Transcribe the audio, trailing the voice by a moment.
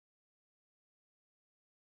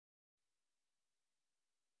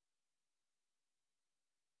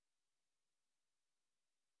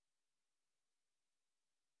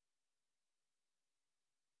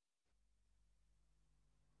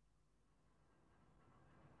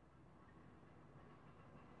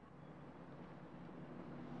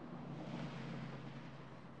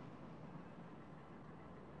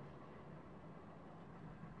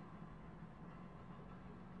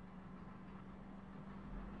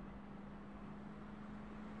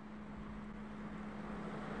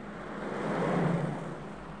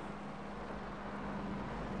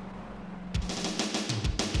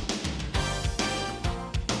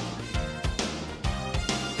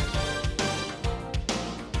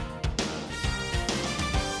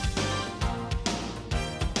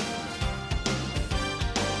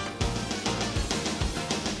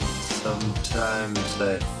Sometimes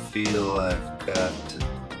I feel I've got to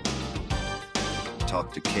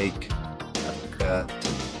talk to cake. I've got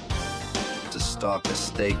to stalk a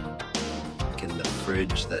steak in the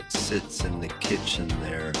fridge that sits in the kitchen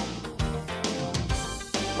there,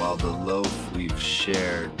 while the loaf we've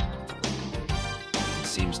shared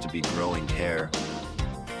seems to be growing hair.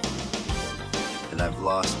 And I've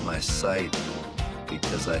lost my sight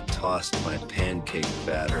because I tossed my pancake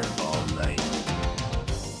batter all night.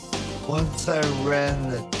 Once I ran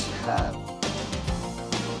the tap,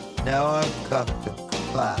 now I've got the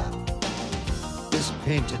clap. This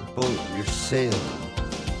painted boat you're sailing,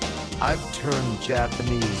 I've turned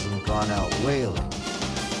Japanese and gone out whaling.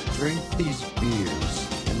 Drink these beers,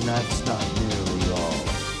 and that's not nearly all.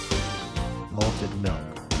 Malted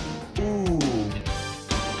milk. Ooh,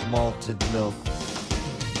 malted milk.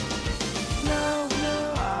 No,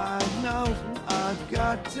 I know I've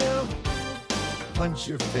got to punch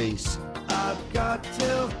your face. I've got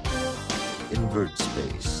to invert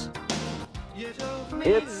space.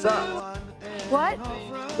 It's up. What?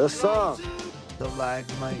 The song.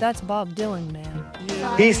 That's Bob Dylan, man.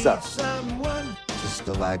 Pizza. To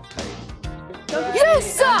stalactite. You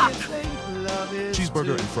suck!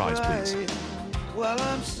 Cheeseburger and fries, please. Well,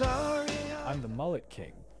 I'm sorry. I'm the mullet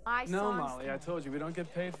king. No, Molly, I told you, we don't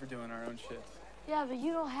get paid for doing our own shit. Yeah, but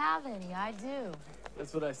you don't have any. I do.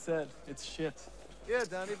 That's what I said. It's shit. Yeah,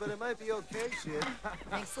 Donnie, but it might be okay, shit.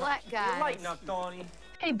 Thanks a lot, guys. Lighten up, Donnie.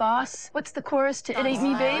 Hey, boss, what's the chorus to It Ain't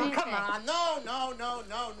Me, Baby? Come on, no.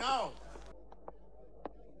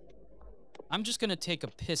 I'm just gonna take a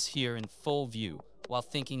piss here in full view while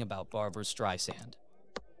thinking about Barbra Streisand.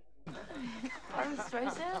 Barbra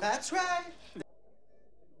Streisand? That's right.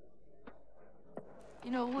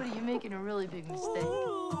 You know, Woody, you're making a really big mistake.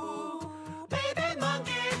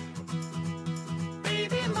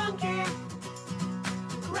 Baby monkey,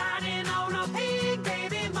 riding on a pig,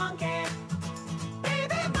 baby monkey,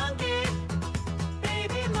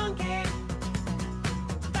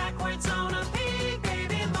 backwards on a pig,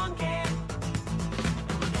 baby monkey.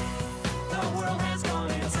 The world has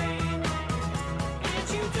gone insane, and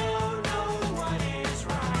you don't know what is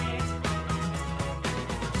right.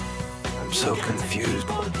 I'm so confused.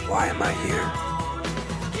 Why am I here?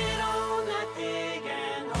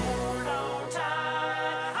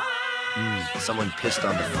 Someone pissed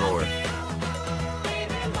on the floor.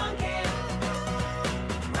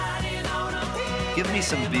 Give me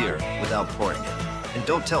some beer without pouring it. And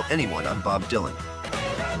don't tell anyone I'm Bob Dylan.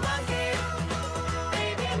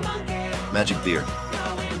 Magic beer.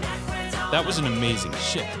 That was an amazing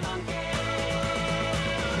shit.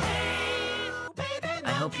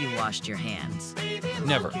 I hope you washed your hands.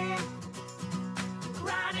 Never.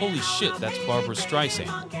 Holy shit, that's Barbra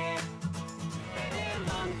Streisand.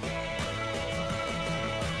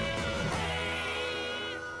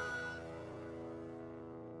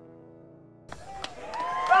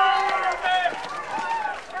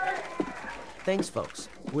 Thanks, folks.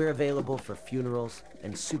 We're available for funerals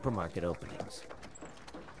and supermarket openings.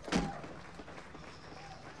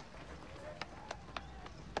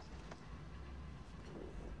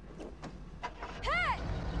 Hey!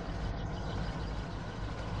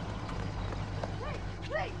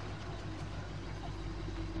 Hey!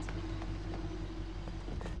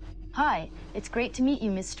 Hi, it's great to meet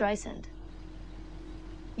you, Miss Streisand.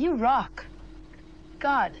 You rock.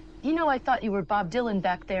 God. You know, I thought you were Bob Dylan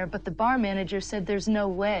back there, but the bar manager said there's no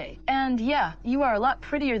way. And yeah, you are a lot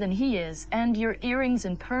prettier than he is, and your earrings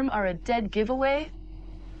and perm are a dead giveaway.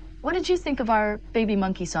 What did you think of our Baby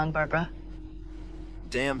Monkey song, Barbara?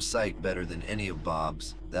 Damn sight better than any of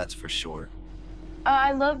Bob's, that's for sure.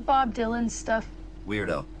 I love Bob Dylan's stuff.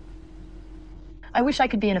 Weirdo. I wish I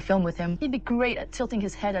could be in a film with him. He'd be great at tilting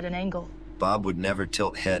his head at an angle. Bob would never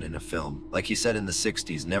tilt head in a film. Like he said in the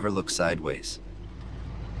 60s, never look sideways.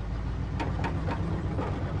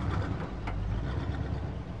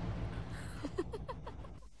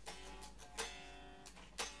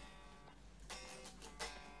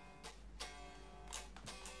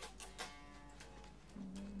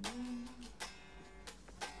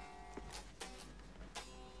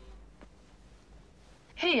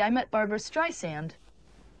 Hey, I met Barbra Streisand.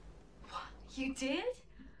 You did?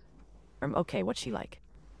 Okay, what's she like?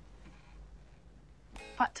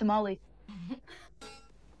 Hot tamale.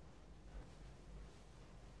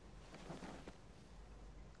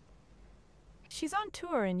 She's on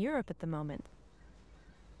tour in Europe at the moment.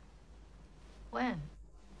 When?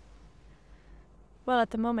 Well,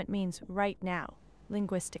 at the moment means right now,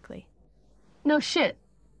 linguistically. No shit.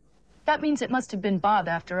 That means it must have been Bob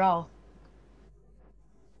after all.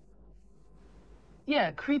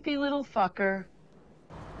 Yeah, creepy little fucker.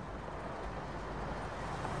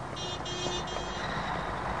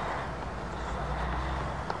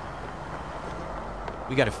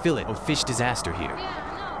 We got a fillet of fish disaster here.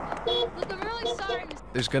 Yeah, no. Look, I'm really sorry.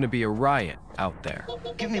 There's gonna be a riot out there.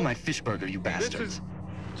 Give me my fish burger, you bastards.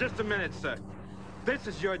 Just a minute, sir. This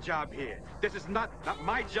is your job here. This is not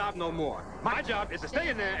my job no more. My job is to stay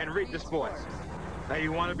in there and read the sports. Now,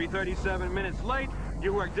 you want to be 37 minutes late?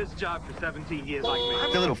 You worked this job for 17 years like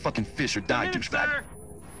me. The little fucking fish or die, douchebag.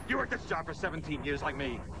 You worked this job for 17 years like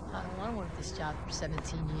me. I don't want to work this job for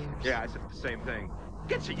 17 years. Yeah, I said the same thing.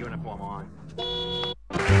 Get your uniform on.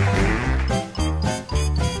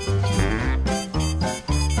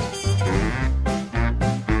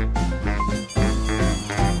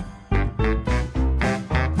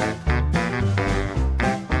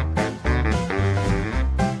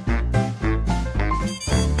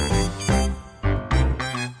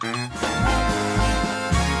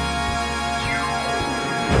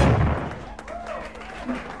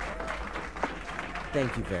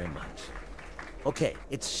 Thank you very much. Okay,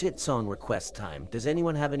 it's shit song request time. Does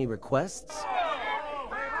anyone have any requests?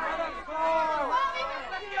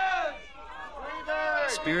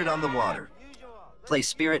 Spirit on the Water. Play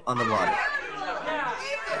Spirit on the Water.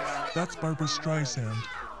 That's Barbra Streisand.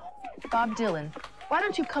 Bob Dylan, why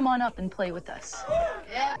don't you come on up and play with us?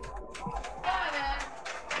 Yeah.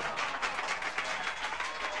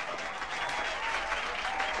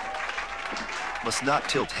 Must not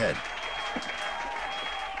tilt head.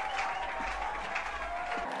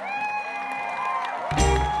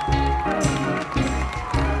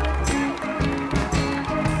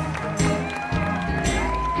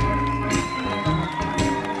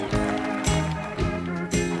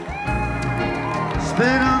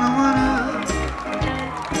 Spit on the water,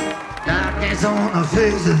 darkness on the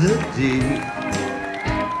face of the deep.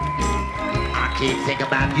 I keep thinking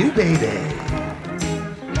about you, baby.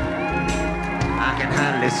 I can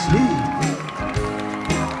hardly sleep.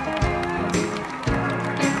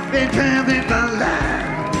 Been tramping my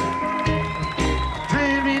life,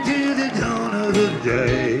 tramping to the dawn of the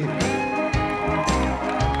day.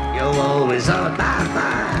 You're always on my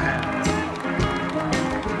mind.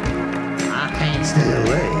 Stay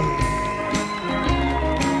away.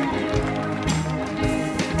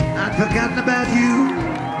 I'd forgotten about you.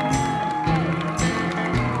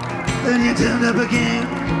 Then you turned up again.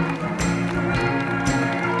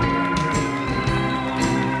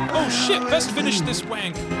 Oh shit, best finish this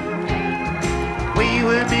wank. We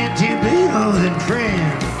were meant to be more than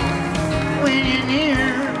friends. When you're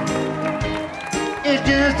near, it's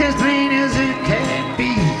just as plain as it can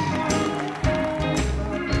be.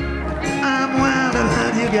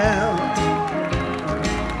 You gal,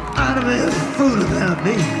 I'd be a fool about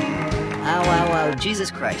me. Ow, ow, ow,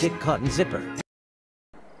 Jesus Christ. Get caught in zipper.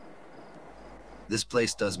 This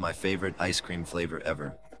place does my favorite ice cream flavor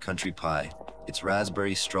ever, country pie. It's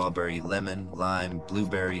raspberry, strawberry, lemon, lime,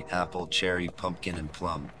 blueberry, apple, cherry, pumpkin, and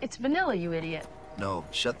plum. It's vanilla, you idiot. No,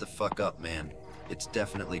 shut the fuck up, man. It's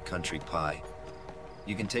definitely country pie.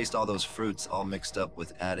 You can taste all those fruits all mixed up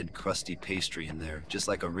with added crusty pastry in there, just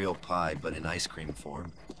like a real pie, but in ice cream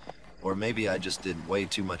form. Or maybe I just did way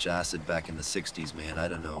too much acid back in the 60s, man, I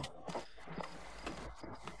don't know.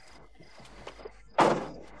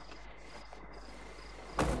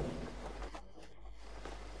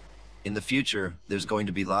 In the future, there's going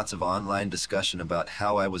to be lots of online discussion about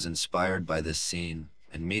how I was inspired by this scene,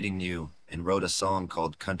 and meeting you, and wrote a song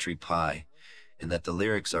called Country Pie, and that the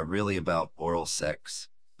lyrics are really about oral sex.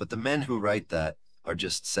 But the men who write that are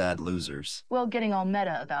just sad losers. Well, getting all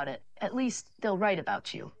meta about it. At least they'll write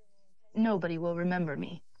about you. Nobody will remember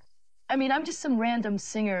me. I mean, I'm just some random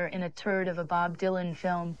singer in a turd of a Bob Dylan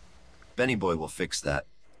film. Bennyboy will fix that.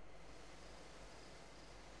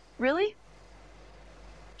 Really?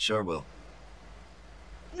 Sure will.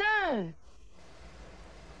 No!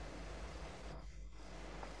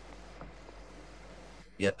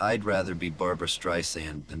 Yet I'd rather be Barbra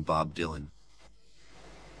Streisand than Bob Dylan.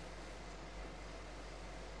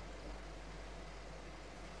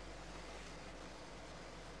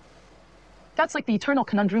 That's like the eternal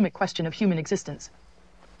conundrumic question of human existence.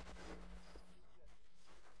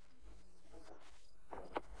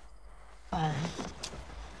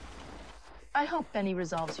 I hope Benny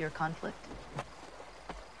resolves your conflict.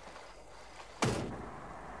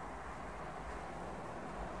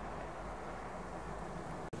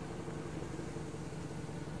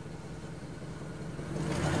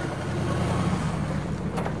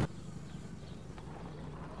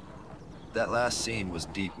 That last scene was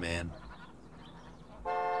deep, man.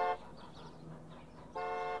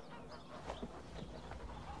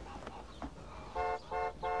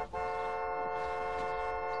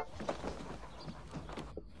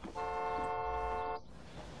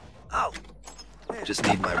 Oh! Just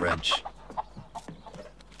need my wrench.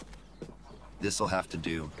 This'll have to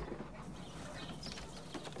do.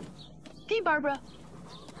 Hey, Barbara.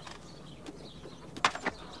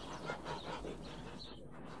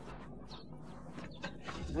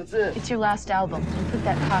 What's it? It's your last album. And put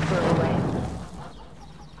that copper away.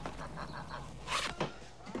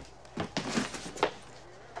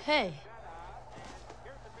 Hey.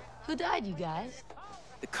 Who died, you guys?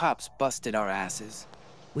 The cops busted our asses.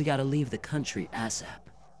 We gotta leave the country ASAP.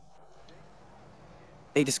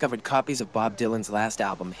 They discovered copies of Bob Dylan's last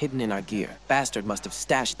album hidden in our gear. Bastard must have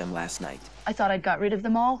stashed them last night. I thought I'd got rid of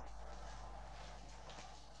them all.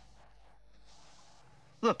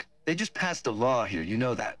 Look, they just passed a law here, you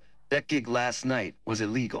know that. That gig last night was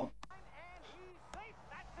illegal.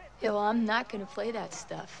 Yeah, well, I'm not gonna play that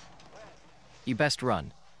stuff. You best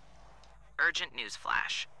run. Urgent news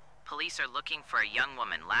flash. Police are looking for a young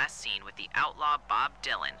woman last seen with the outlaw Bob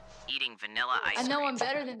Dylan eating vanilla ice cream. I know I'm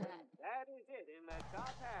better than that. That is it in the top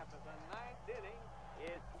half of the ninth inning.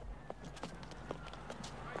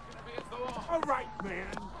 It's all right, man.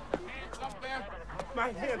 Hands up there. My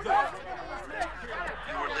hands up.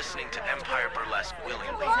 You were listening to Empire Burlesque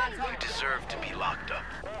willingly. You deserve to be locked up.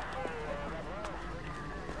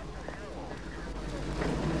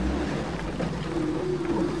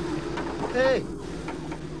 Hey!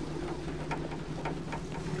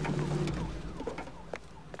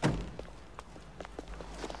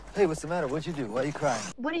 Hey, what's the matter? What'd you do? Why are you crying?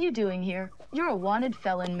 What are you doing here? You're a wanted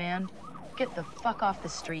felon, man. Get the fuck off the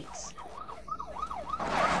streets. I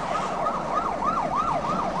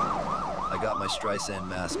got my Streisand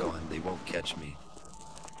mask on. They won't catch me.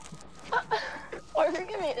 Parker,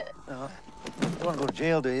 give me it. You want to go to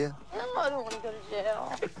jail, do you? No, I don't want to go to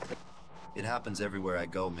jail. It happens everywhere I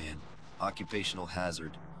go, man. Occupational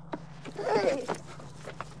hazard. Hey.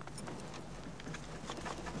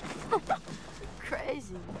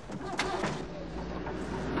 Crazy.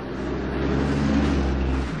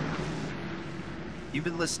 You've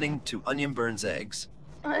been listening to Onion Burns Eggs.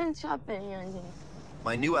 I didn't chop any onions.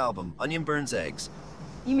 My new album, Onion Burns Eggs.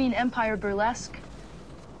 You mean Empire Burlesque?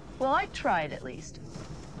 Well, I tried at least.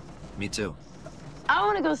 Me too. I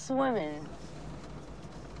want to go swimming.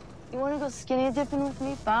 You want to go skinny dipping with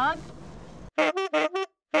me, Bob?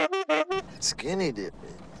 Skinny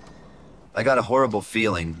dipping. I got a horrible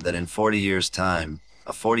feeling that in 40 years' time,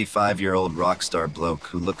 a 45-year-old rock star bloke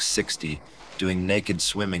who looks 60 doing naked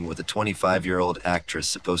swimming with a 25-year-old actress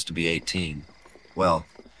supposed to be 18. Well,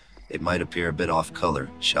 it might appear a bit off color,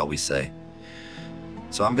 shall we say.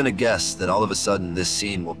 So I'm gonna guess that all of a sudden this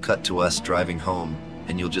scene will cut to us driving home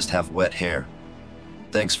and you'll just have wet hair.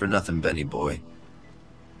 Thanks for nothing, Bennyboy.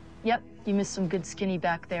 Yep, you missed some good skinny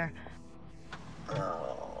back there.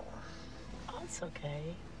 Oh. That's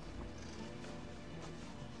okay.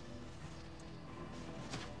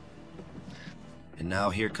 And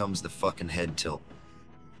now here comes the fucking head tilt.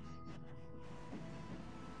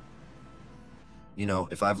 You know,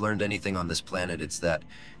 if I've learned anything on this planet, it's that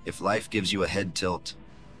if life gives you a head tilt,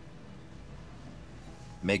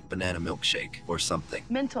 make banana milkshake or something.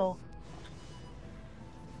 Mental.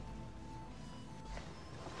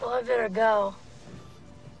 Well, I better go.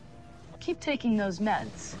 Keep taking those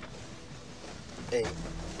meds. Hey.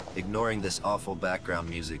 Ignoring this awful background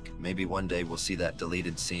music, maybe one day we'll see that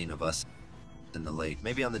deleted scene of us in the lake.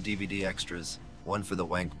 Maybe on the DVD extras. One for the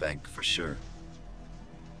wank bank, for sure.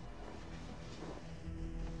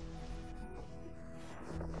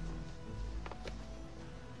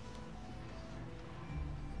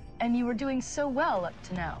 And you were doing so well up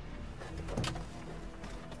to now.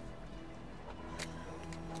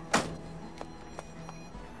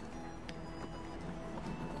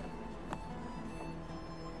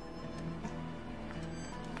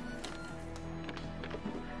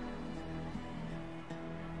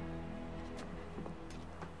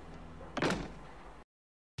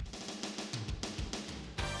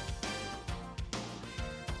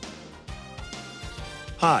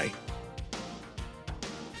 Hi.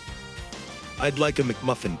 I'd like a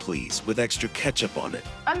McMuffin, please, with extra ketchup on it.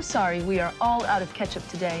 I'm sorry, we are all out of ketchup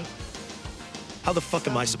today. How the fuck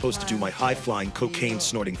am I supposed to do my high-flying,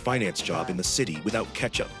 cocaine-snorting finance job in the city without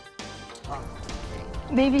ketchup?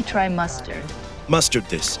 Maybe try mustard. Mustard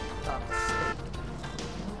this.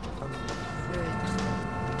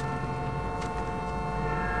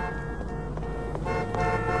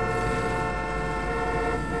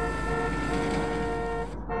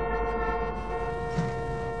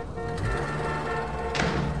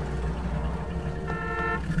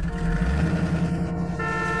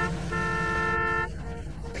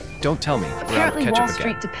 Don't tell me we're out of Apparently ketchup Wall again.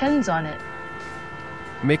 Street depends on it.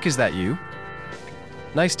 Mick, is that you?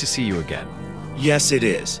 Nice to see you again. Yes, it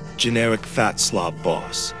is. Generic fat slob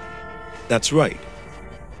boss. That's right.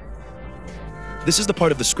 This is the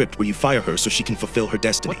part of the script where you fire her so she can fulfill her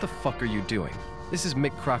destiny. What the fuck are you doing? This is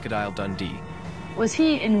Mick Crocodile Dundee. Was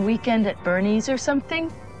he in Weekend at Bernie's or something?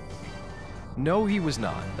 No, he was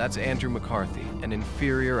not. That's Andrew McCarthy, an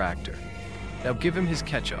inferior actor. Now give him his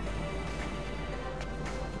ketchup.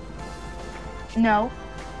 No.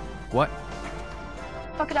 What?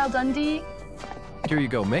 Crocodile Dundee? Here you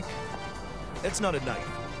go, Mick. That's not a knife.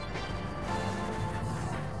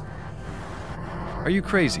 Are you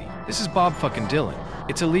crazy? This is Bob fucking Dylan.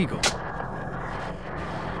 It's illegal. Chicken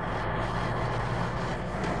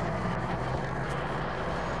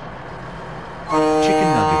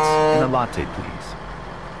nuggets and a latte, please.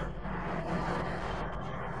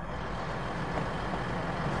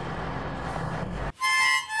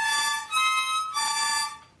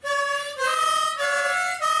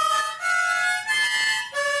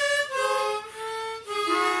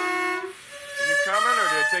 Are you coming, or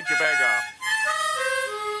did I take your bag off?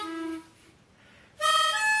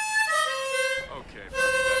 Okay, buddy,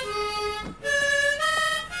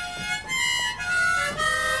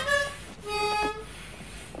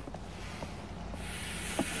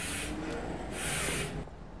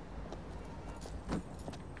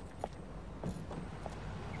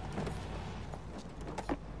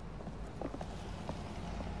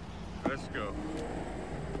 let's go.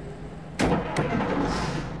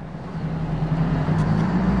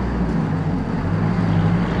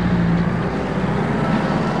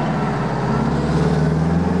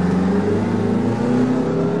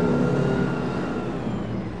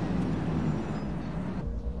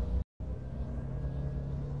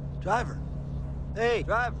 Driver. Hey,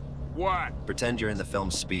 driver. What? Pretend you're in the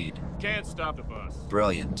film Speed. Can't stop the bus.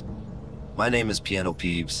 Brilliant. My name is Piano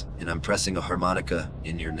Peeves, and I'm pressing a harmonica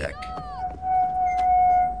in your neck.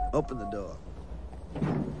 Open the door.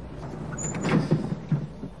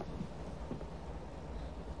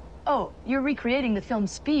 Oh, you're recreating the film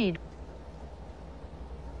Speed.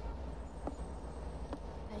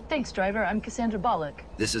 Thanks, driver. I'm Cassandra Bullock.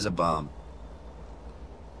 This is a bomb.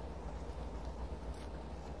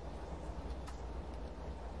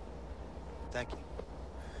 Thank you.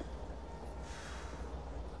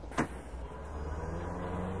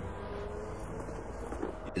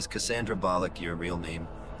 Is Cassandra Bullock your real name?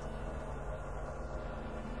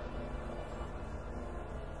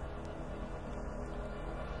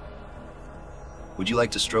 Would you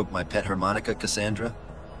like to stroke my pet harmonica, Cassandra?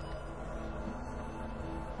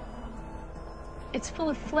 It's full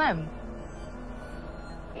of phlegm.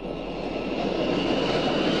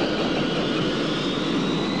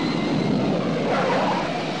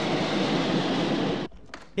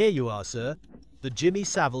 Here you are, sir. The Jimmy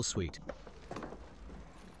Savile Suite.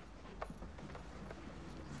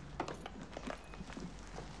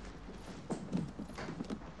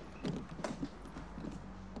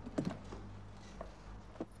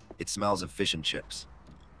 It smells of fish and chips.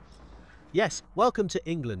 Yes, welcome to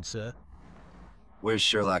England, sir. Where's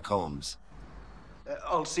Sherlock Holmes?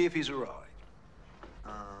 I'll see if he's arrived.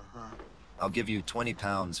 I'll give you 20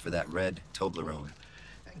 pounds for that red Toblerone.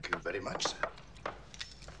 Thank you very much, sir.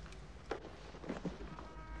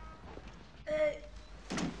 Hey,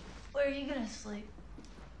 where are you gonna sleep?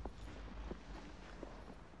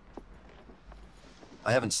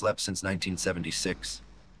 I haven't slept since 1976.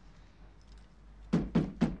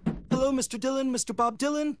 Hello, Mr. Dillon, Mr. Bob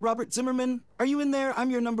Dylan, Robert Zimmerman. Are you in there?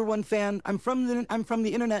 I'm your #1 fan. I'm from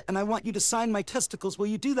the internet, and I want you to sign my testicles. Will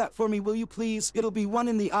you do that for me, will you please? It'll be one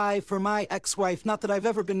in the eye for my ex-wife. Not that I've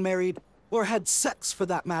ever been married, or had sex for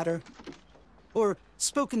that matter, or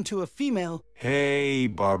spoken to a female. Hey,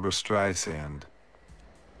 Barbara Streisand.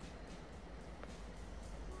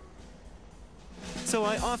 So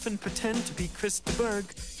I often pretend to be Chris de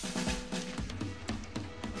Burgh.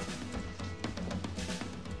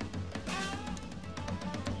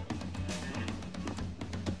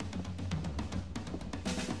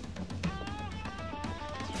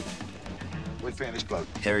 We finished, bloke.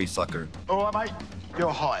 Harry Sucker. All right, mate. You're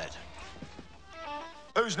hired.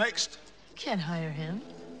 Who's next? Can't hire him.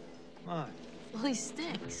 Why? Well, he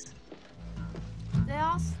stinks. They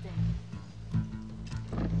all stink.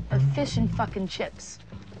 Of fish and fucking chips.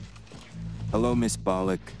 Hello, Miss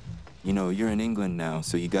Bollock. You know, you're in England now,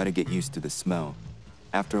 so you gotta get used to the smell.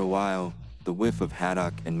 After a while, the whiff of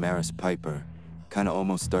haddock and Maris Piper kinda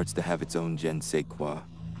almost starts to have its own je ne sais quoi.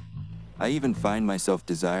 I even find myself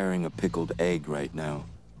desiring a pickled egg right now.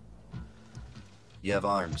 You have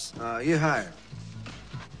arms. You hired.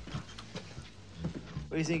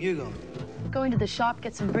 Where do you think you're going? Going to the shop,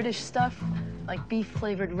 get some British stuff, like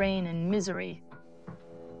beef-flavored rain and misery.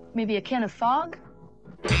 Maybe a can of fog?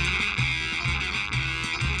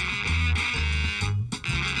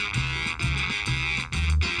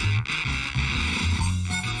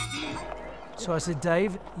 So I said,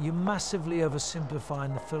 Dave, you're massively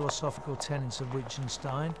oversimplifying the philosophical tenets of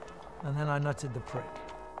Wittgenstein. And then I nutted the prick.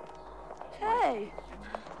 Hey.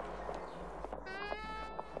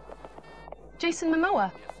 Jason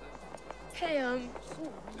Momoa. Hey,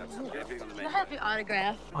 can I have your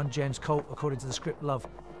autograph? I'm James Colt, according to the script, love.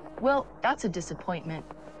 Well, that's a disappointment.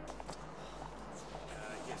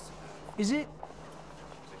 Is it?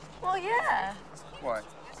 Well, yeah. Why?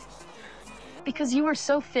 Because you were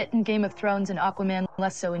so fit in Game of Thrones and Aquaman,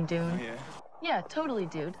 less so in Dune. Yeah. Yeah, totally,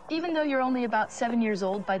 dude. Even though you're only about 7 years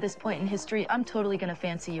old by this point in history, I'm totally gonna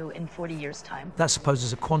fancy you in 40 years' time. That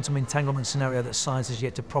supposes a quantum entanglement scenario that science has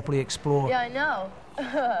yet to properly explore. Yeah, I know.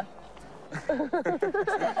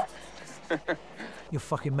 You're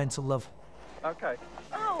fucking mental, love. Okay.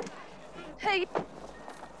 Oh, hey.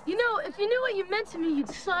 You know, if you knew what you meant to me, you'd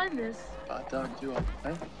sign this. I don't do it.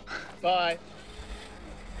 Huh? Bye.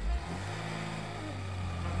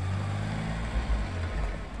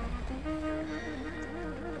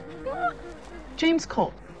 James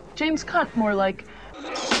Colt. James Cunt, more like.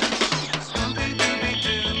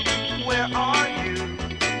 Where are you?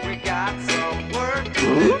 We got some work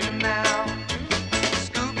to do now.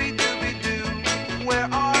 Scooby-Dooby-Doo, where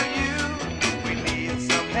are you? We need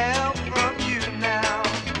some help from you now.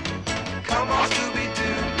 Come on,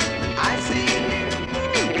 Scooby-Doo, I see you.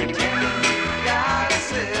 Pretending you got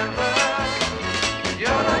silver.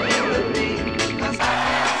 You're not here with me, 'cause I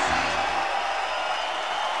can't see.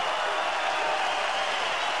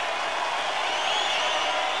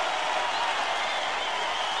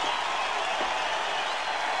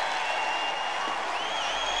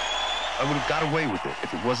 I would have got away with it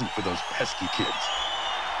if it wasn't for those pesky kids.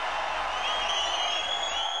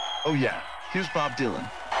 Oh yeah, here's Bob Dylan.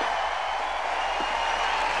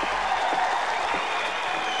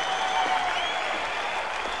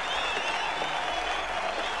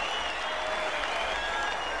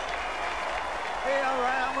 Hey, all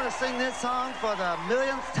right, I'm gonna sing this song for the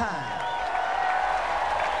millionth time.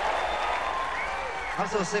 I'm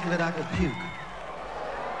so sick of it I could puke.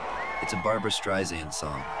 It's a Barbra Streisand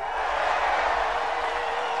song.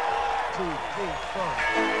 2, 3, 4.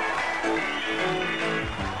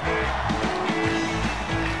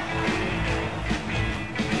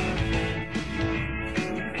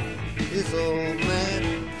 This old man,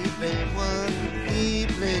 he played one. He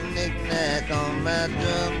played knick-knack on my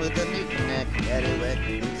drum with a knick-knack, paddywhack.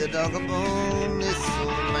 He's a dog a bone. This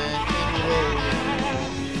old man can roll.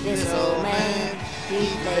 This old man, he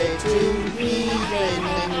played two. He played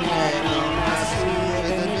knick-knack on my stool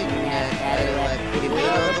with a knick-knack, paddywhack. He's a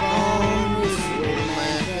dog a bone. This old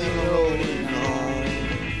man can roll on.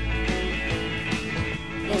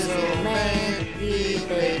 This old man, he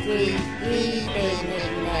played three. He played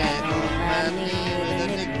knick-knack on my knee with a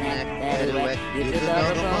knick-knack, paddywhack. He's a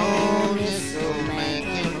dog a bone. This old man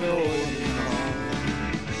can roll on.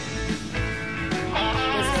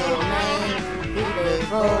 This old man, he played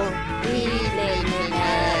four. He played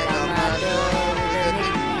knick-knack on my door with a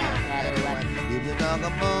knick-knack, paddywhack. He's a dog a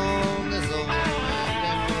bone. This old man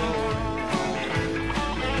can roll on.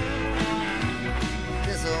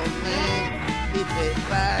 This old man, he played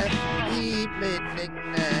five. He played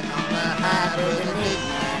knick-knack on my hide with a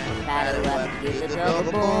knick-knack, paddywhack. He's a dog a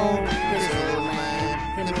bone. This old man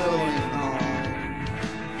can roll on.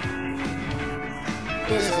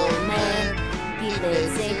 This old man, he played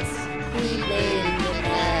six. He played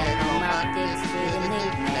knick-knack on my dicks with a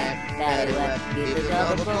knick-knack, paddywhack. He's a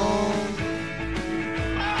dog a bone.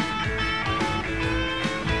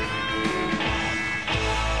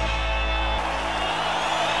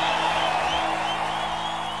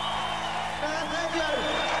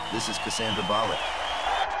 This is Cassandra Bollock.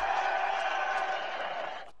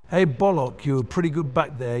 Hey, Bollock, you were pretty good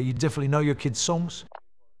back there. You definitely know your kids' songs.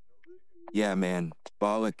 Yeah, man.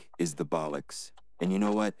 Bollock is the bollocks. And you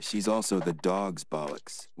know what? She's also the dog's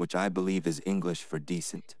bollocks, which I believe is English for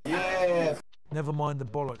decent. Yeah. Never mind the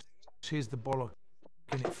bollocks. Here's the bollock.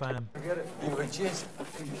 In it, fam. You were just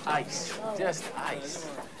ice. Just ice.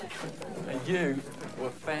 And you were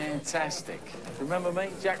fantastic. Remember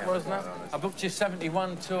me, Jack Rosner? I booked your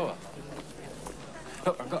 71 tour.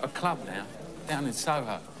 Look, I've got a club now, down in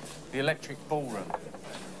Soho, the Electric Ballroom.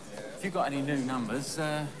 If you've got any new numbers,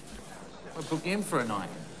 I'll book you in for a night.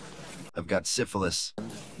 I've got syphilis. Oh,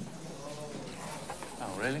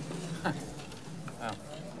 really? Oh,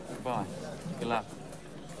 goodbye. Good luck.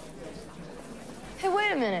 Hey,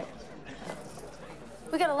 wait a minute.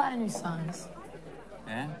 We got a lot of new songs.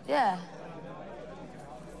 Yeah? Yeah.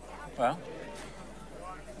 Well,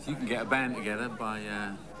 if you can get a band together by,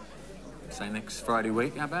 say, next Friday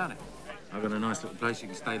week, how about it? I've got a nice little place you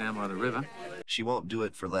can stay down by the river. She won't do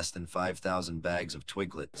it for less than 5,000 bags of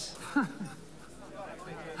twiglets.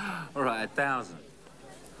 All right, 1,000.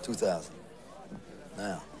 2,000.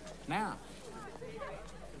 Now. Now.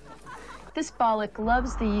 This bollock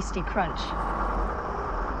loves the yeasty crunch.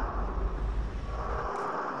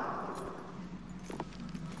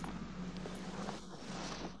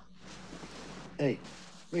 Hey,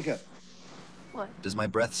 wake up. What? Does my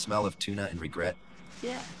breath smell of tuna and regret?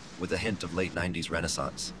 Yeah. With a hint of late 90s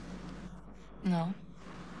Renaissance. No.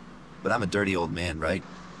 But I'm a dirty old man, right?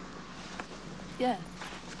 Yeah.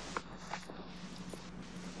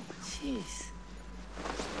 Jeez.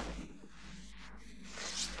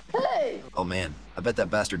 Hey! Oh man, I bet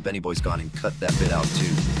that bastard Bennyboy's gone and cut that bit out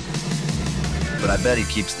too. But I bet he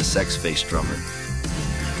keeps the sex-faced drummer.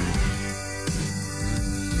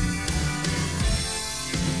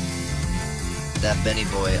 That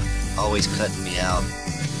Bennyboy always cutting me out.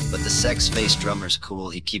 But the sex-faced drummer's cool,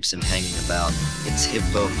 he keeps him hanging about. It's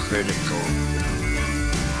hypocritical.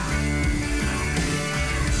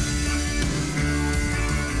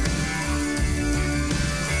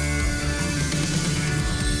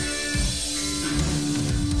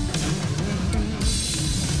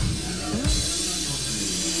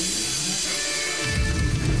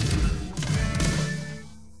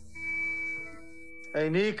 Hey,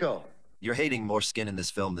 Nico. You're hating more skin in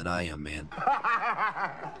this film than I am, man.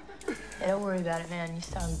 Hey, don't worry about it, man. You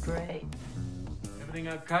sound great. Everything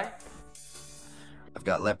okay? I've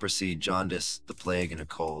got leprosy, jaundice, the plague, and a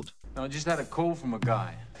cold. No, I just had a call from a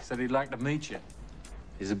guy. Said he'd like to meet you.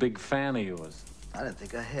 He's a big fan of yours. I didn't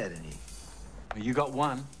think I had any. Well, you got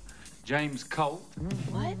one. James Colt.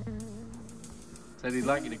 What? Said he'd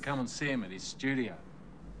like you to come and see him at his studio.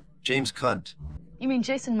 James Cunt. You mean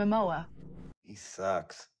Jason Momoa? He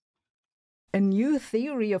sucks. A new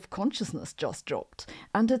theory of consciousness just dropped,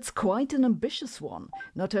 and it's quite an ambitious one.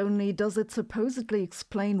 Not only does it supposedly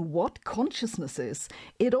explain what consciousness is,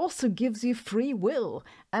 it also gives you free will,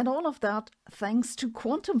 and all of that thanks to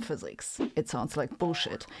quantum physics. It sounds like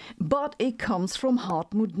bullshit, but it comes from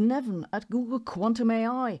Hartmut Neven at Google Quantum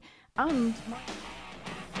AI, and...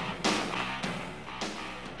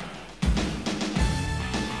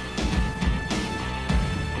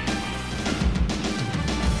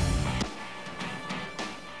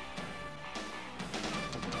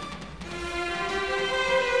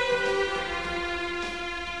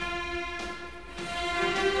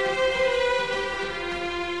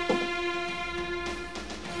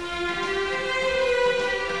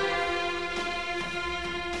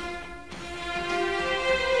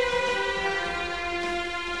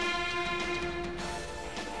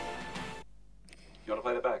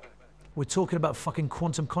 We're talking about fucking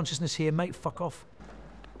quantum consciousness here, mate. Fuck off.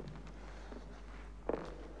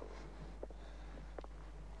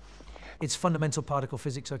 It's fundamental particle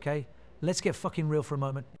physics, okay? Let's get fucking real for a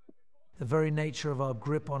moment. The very nature of our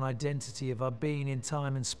grip on identity, of our being in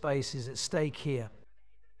time and space, is at stake here.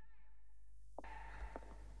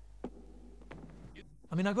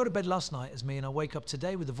 I mean, I go to bed last night as me, and I wake up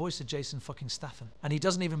today with the voice of Jason fucking Statham. And he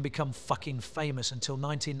doesn't even become fucking famous until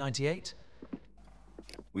 1998.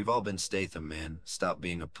 We've all been Statham, man. Stop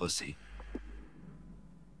being a pussy.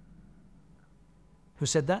 Who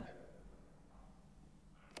said that?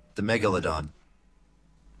 The Megalodon.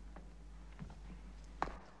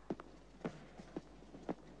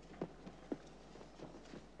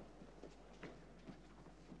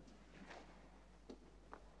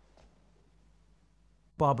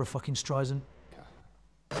 Barbara fucking Streisand.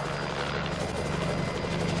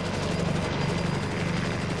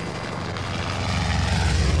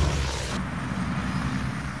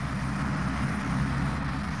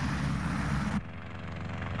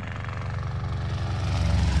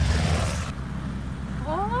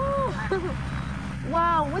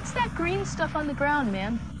 Wow, what's that green stuff on the ground,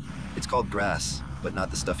 man? It's called grass, but not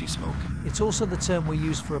the stuff you smoke. It's also the term we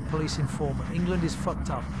use for a police informant. England is fucked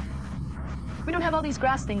up. We don't have all these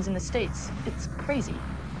grass things in the States. It's crazy.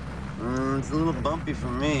 It's a little bumpy for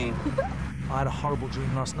me. I had a horrible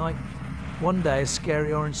dream last night. One day, a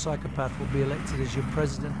scary orange psychopath will be elected as your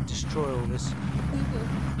president and destroy all this.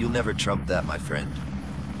 You'll never trump that, my friend.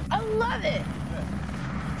 I love it.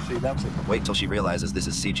 She loves it. Wait till she realizes this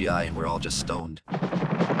is CGI and we're all just stoned.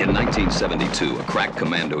 In 1972, a crack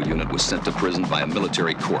commando unit was sent to prison by a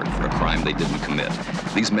military court for a crime they didn't commit.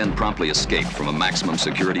 These men promptly escaped from a maximum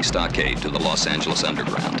security stockade to the Los Angeles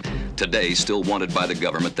underground. Today, still wanted by the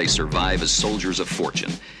government, they survive as soldiers of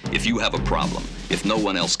fortune. If you have a problem, if no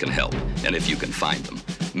one else can help, and if you can find them,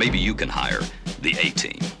 maybe you can hire the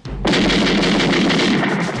A-Team.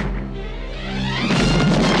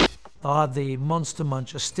 Ah, the Monster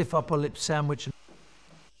Munch, a stiff upper lip sandwich.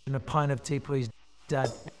 And a pint of tea, please,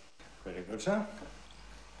 Dad. Very good, sir.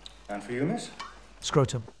 And for you, miss?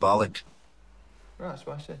 Scrotum. Bollock. Right, that's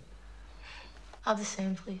what I said. I'll have the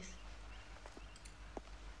same, please.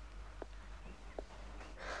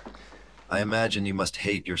 I imagine you must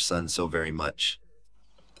hate your son so very much.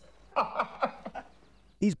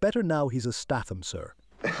 He's better now he's a Statham, sir.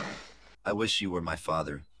 I wish you were my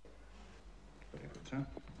father. Very good, sir.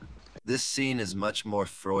 This scene is much more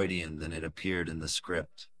Freudian than it appeared in the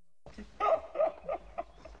script.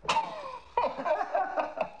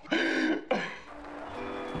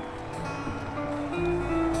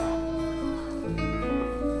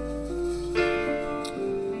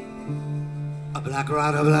 Black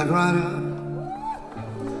rider,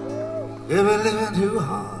 you've been living too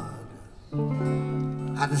hard.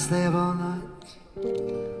 Had to stay up all night,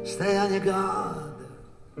 stay on your guard.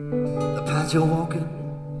 The path you're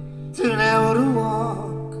walking, too narrow to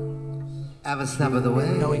walk. Every step of the way,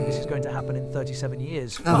 knowing this is going to happen in 37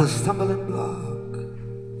 years. Another stumbling block.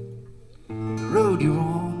 The road you're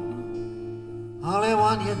on, only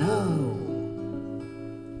one you know.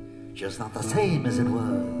 Just not the same as it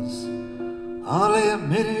was. Only a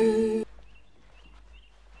minute.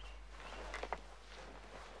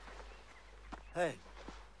 Hey.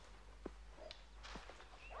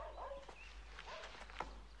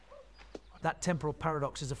 That temporal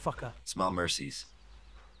paradox is a fucker. Small mercies.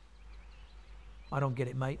 I don't get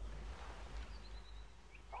it, mate.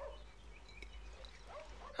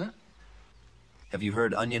 Huh? Have you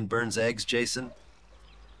heard onion burns eggs, Jason?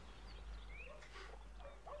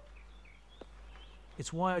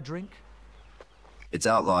 It's why I drink. It's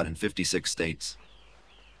outlawed in 56 states.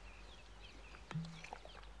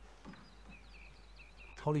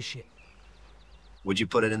 Holy shit. Would you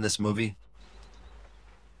put it in this movie?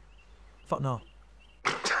 Fuck no.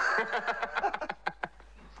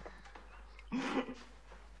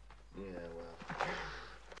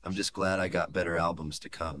 I'm just glad I got better albums to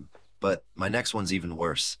come. But my next one's even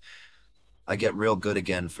worse. I get real good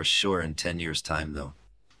again for sure in 10 years' time, though.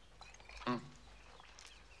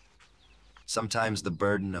 Sometimes the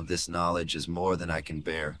burden of this knowledge is more than I can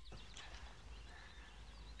bear.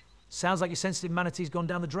 Sounds like your sensitive manatee's gone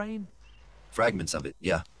down the drain. Fragments of it,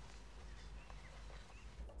 yeah.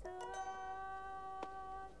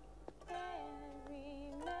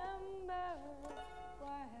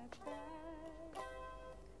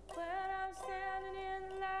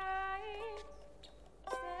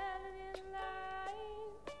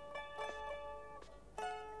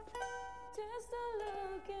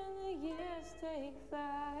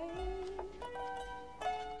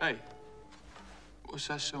 Hey, what's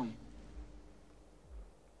that song?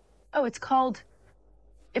 Oh, it's called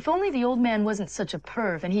If Only the Old Man Wasn't Such a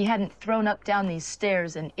Perv and He Hadn't Thrown Up Down These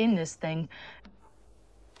Stairs and In This Thing.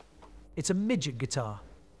 It's a midget guitar.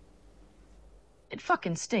 It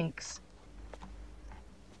fucking stinks.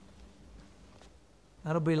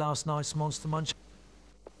 That'll be last night's Monster Munch.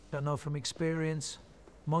 I know from experience,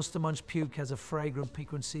 Monster Munch puke has a fragrant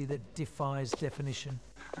piquancy that defies definition.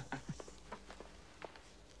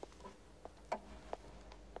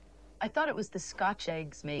 I thought it was the Scotch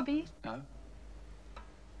eggs, maybe? No.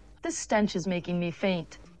 This stench is making me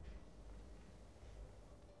faint.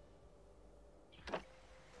 Oh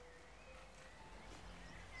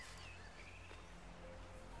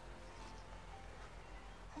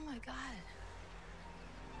my God.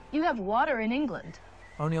 You have water in England.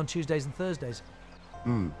 Only on Tuesdays and Thursdays.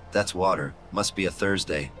 That's water. Must be a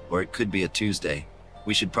Thursday, or it could be a Tuesday.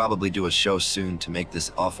 We should probably do a show soon to make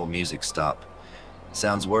this awful music stop.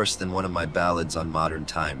 Sounds worse than one of my ballads on Modern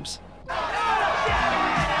Times.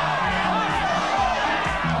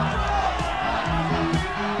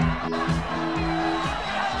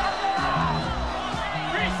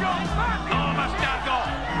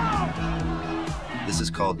 This is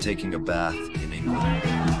called Taking a Bath in England.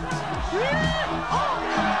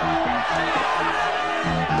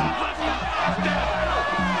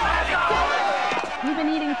 You've been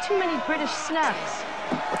eating too many British snacks.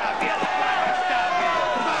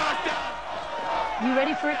 You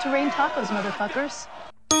ready for it to rain tacos, motherfuckers?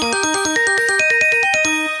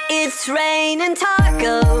 It's raining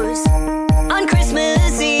tacos on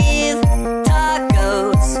Christmas Eve.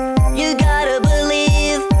 Tacos, you gotta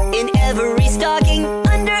believe in every stocking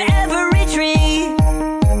under every tree.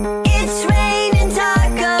 It's raining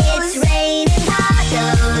tacos. It's raining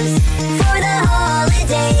tacos for the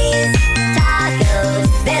holidays. Tacos,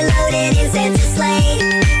 they're loaded in Santa's sleigh.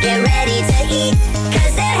 Get ready to eat,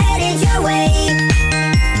 'cause they're headed your way.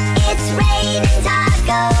 It's raining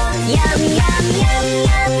tacos. Yum, yum, yum,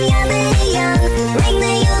 yum, yum, yum.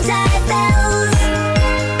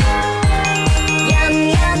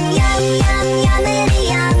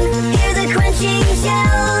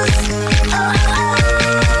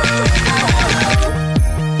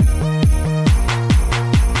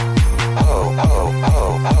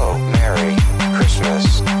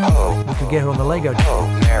 get her on the Lego. Oh,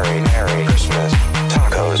 Merry Christmas.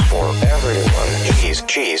 Tacos for everyone. Cheese,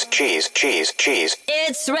 cheese, cheese, cheese, cheese.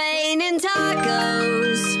 It's raining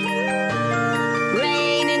tacos.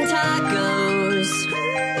 Raining tacos.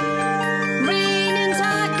 Raining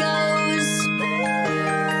tacos.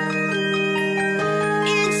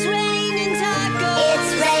 It's raining tacos.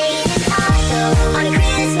 It's raining tacos on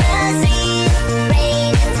Christmas Eve.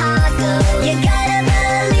 Raining tacos. You gotta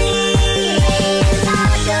believe. Raining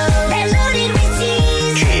tacos. They're loaded with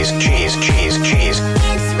cheese. Cheese, cheese, cheese, cheese.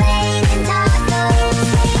 It's raining tacos.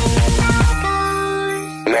 Raining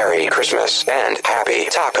tacos. Merry Christmas and happy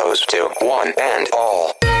tacos to one and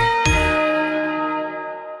all.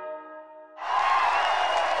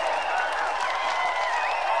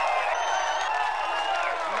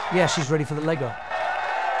 Yeah, she's ready for the Lego.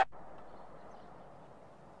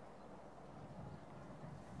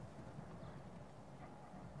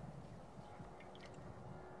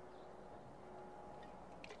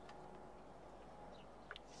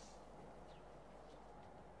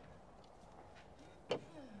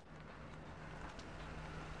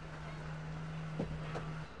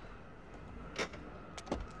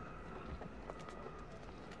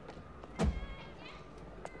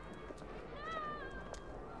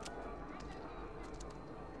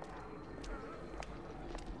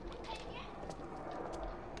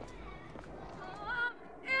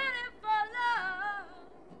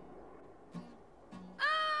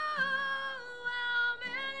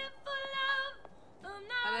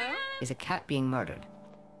 Is a cat being murdered?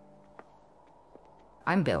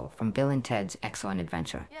 I'm Bill from Bill and Ted's Excellent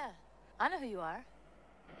Adventure. Yeah, I know who you are.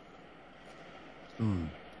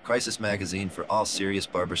 Crisis magazine for all serious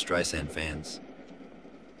Barbra Streisand fans.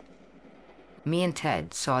 Me and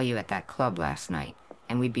Ted saw you at that club last night,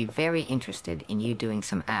 and we'd be very interested in you doing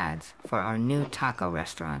some ads for our new taco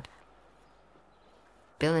restaurant.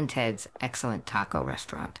 Bill and Ted's Excellent Taco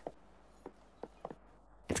Restaurant.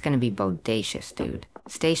 It's gonna be bodacious, dude.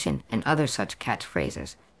 Station and other such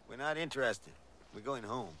catchphrases. We're not interested. We're going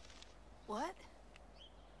home. What?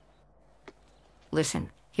 Listen,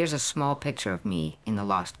 here's a small picture of me in The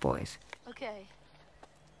Lost Boys. Okay.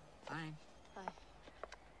 Fine. Bye.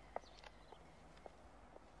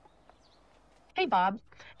 Hey, Bob,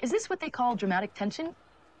 is this what they call dramatic tension?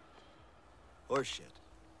 Horseshit.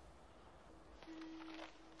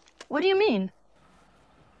 What do you mean?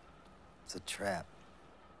 It's a trap.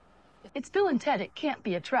 It's Bill and Ted. It can't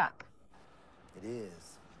be a trap. It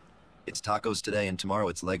is. It's tacos today and tomorrow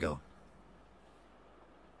it's Lego.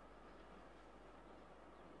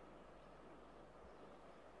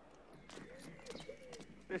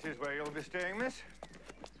 This is where you'll be staying, miss.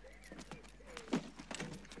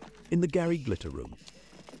 In the Gary Glitter room.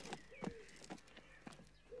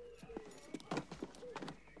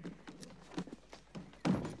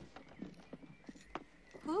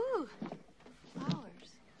 Ooh,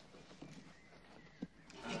 flowers.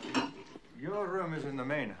 Your room is in the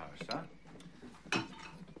main house, huh? Can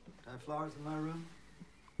I have flowers in my room?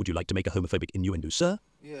 Would you like to make a homophobic innuendo, sir?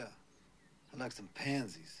 Yeah. I like some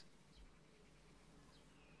pansies.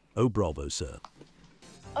 Oh, bravo, sir.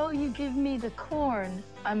 Oh, you give me the corn.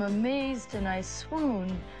 I'm amazed and I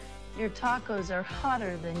swoon. Your tacos are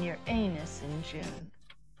hotter than your anus in June.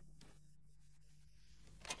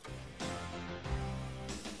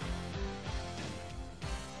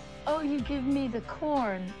 Oh, you give me the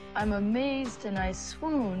corn. I'm amazed and I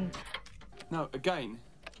swoon. No, again.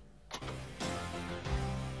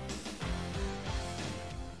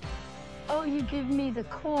 Oh, you give me the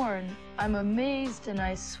corn. I'm amazed and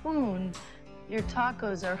I swoon. Your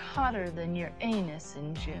tacos are hotter than your anus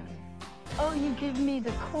in June. Oh, you give me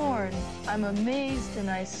the corn. I'm amazed and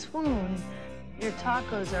I swoon. Your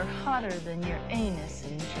tacos are hotter than your anus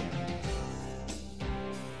in June.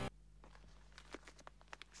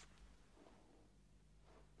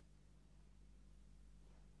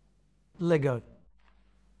 Lego.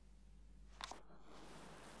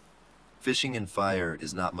 Fishing in fire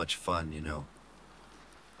is not much fun, you know.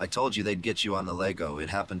 I told you they'd get you on the Lego.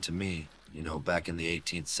 It happened to me, you know, back in the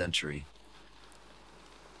 18th century.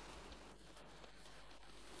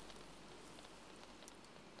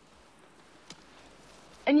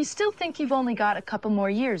 And you still think you've only got a couple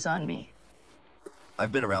more years on me?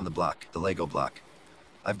 I've been around the block, the Lego block.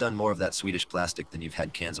 I've done more of that Swedish plastic than you've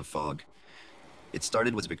had cans of fog. It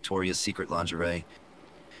started with Victoria's Secret lingerie,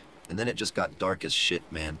 and then it just got dark as shit,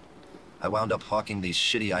 man. I wound up hawking these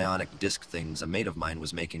shitty ionic disc things a mate of mine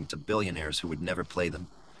was making to billionaires who would never play them.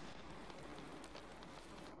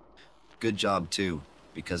 Good job, too,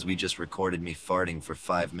 because we just recorded me farting for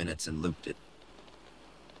 5 minutes and looped it.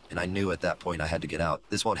 And I knew at that point I had to get out.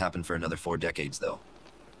 This won't happen for another 4 decades, though.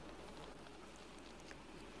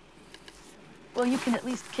 Well, you can at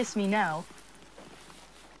least kiss me now.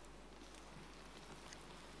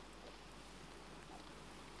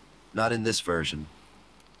 Not in this version.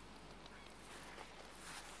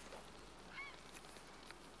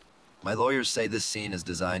 My lawyers say this scene is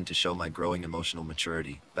designed to show my growing emotional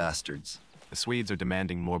maturity. Bastards. The Swedes are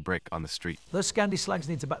demanding more brick on the street. Those Scandi slags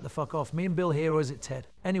need to back the fuck off. Me and Bill here, or is it Ted?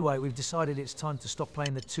 Anyway, we've decided it's time to stop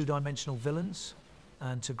playing the two-dimensional villains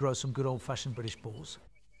and to grow some good old-fashioned British balls.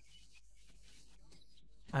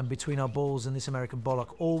 And between our balls and this American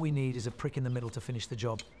bollock, all we need is a prick in the middle to finish the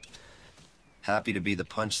job. Happy to be the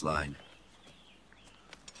punchline.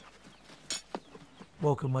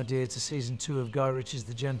 Welcome, my dear, to season 2 of Guy Ritchie's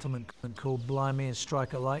The Gentleman, called Blimey and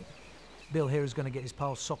Strike Alike. Bill here is going to get his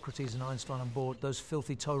pals Socrates and Einstein on board. Those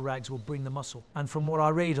filthy toe rags will bring the muscle. And from what I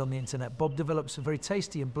read on the internet, Bob develops a very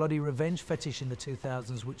tasty and bloody revenge fetish in the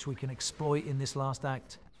 2000s, which we can exploit in this last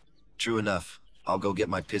act. True enough. I'll go get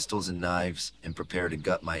my pistols and knives and prepare to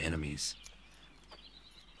gut my enemies.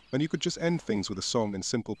 And you could just end things with a song and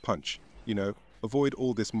simple punch. You know, avoid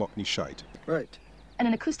all this mockney shite. Right. And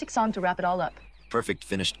an acoustic song to wrap it all up. Perfect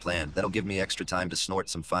finished plan. That'll give me extra time to snort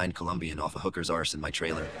some fine Colombian off a hooker's arse in my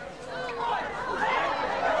trailer.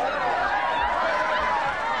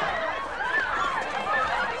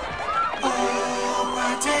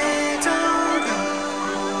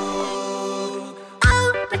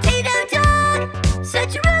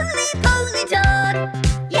 Such a roly-poly dog.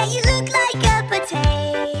 Yeah, you look like a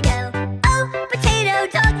potato. Oh, potato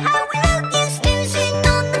dog, how we love you snoozing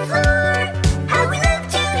on the floor. How we love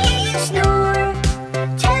to hear you snore.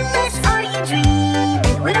 Tell us, are you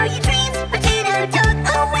dreaming? What are your dreams, potato dog?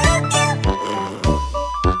 Oh, we love you.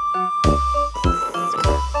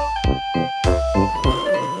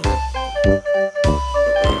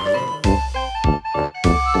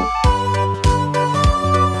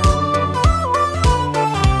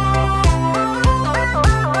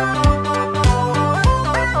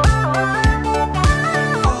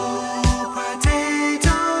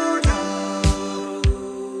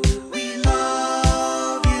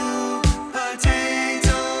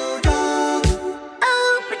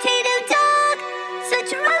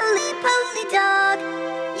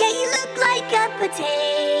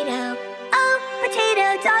 Potato, oh,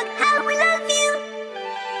 potato dog, how we love you.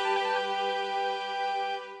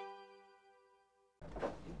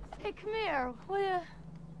 Hey, come here. Will ya?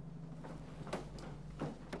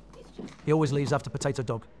 He always leaves after Potato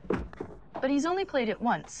Dog. But he's only played it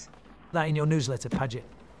once. That in your newsletter, Paget.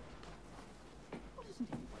 No,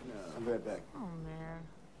 I'll be right back. Oh, man.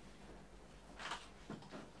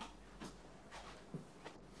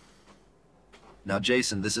 Now,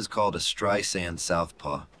 Jason, this is called a Streisand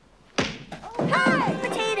southpaw. Hi,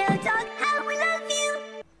 potato dog, how we love you.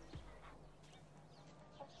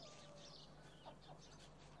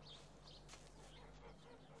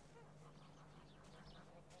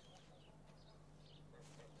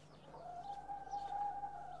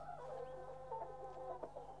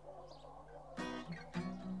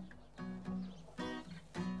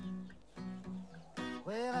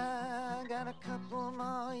 Well, I got a couple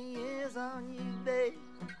more years on you, babe,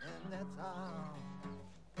 and that's all.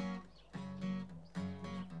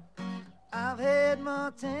 I've had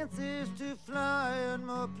more chances to fly and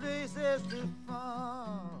more places to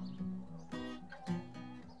fall.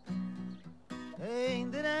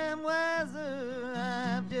 Ain't that I'm wiser,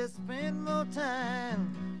 I've just spent more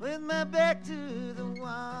time with my back to the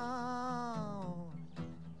wall.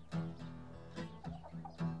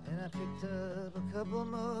 And I picked up a couple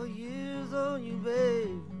more years on you,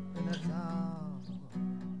 babe, and that's all.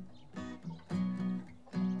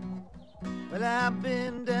 Well, I've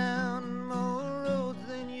been down more roads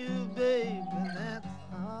than you, babe, and that's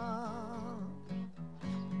all.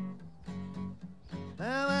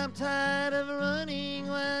 Now I'm tired of running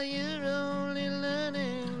while you're only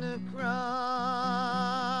learning to crawl.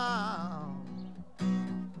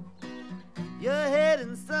 You're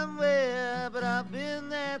heading somewhere, but I've been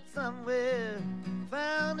that somewhere,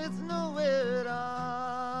 found it's nowhere at all.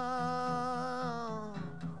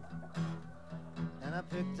 And I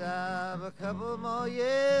picked up a couple more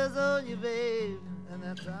years on you, babe, and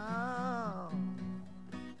that's all.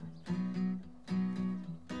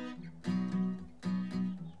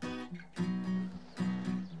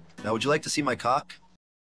 Now, would you like to see my cock?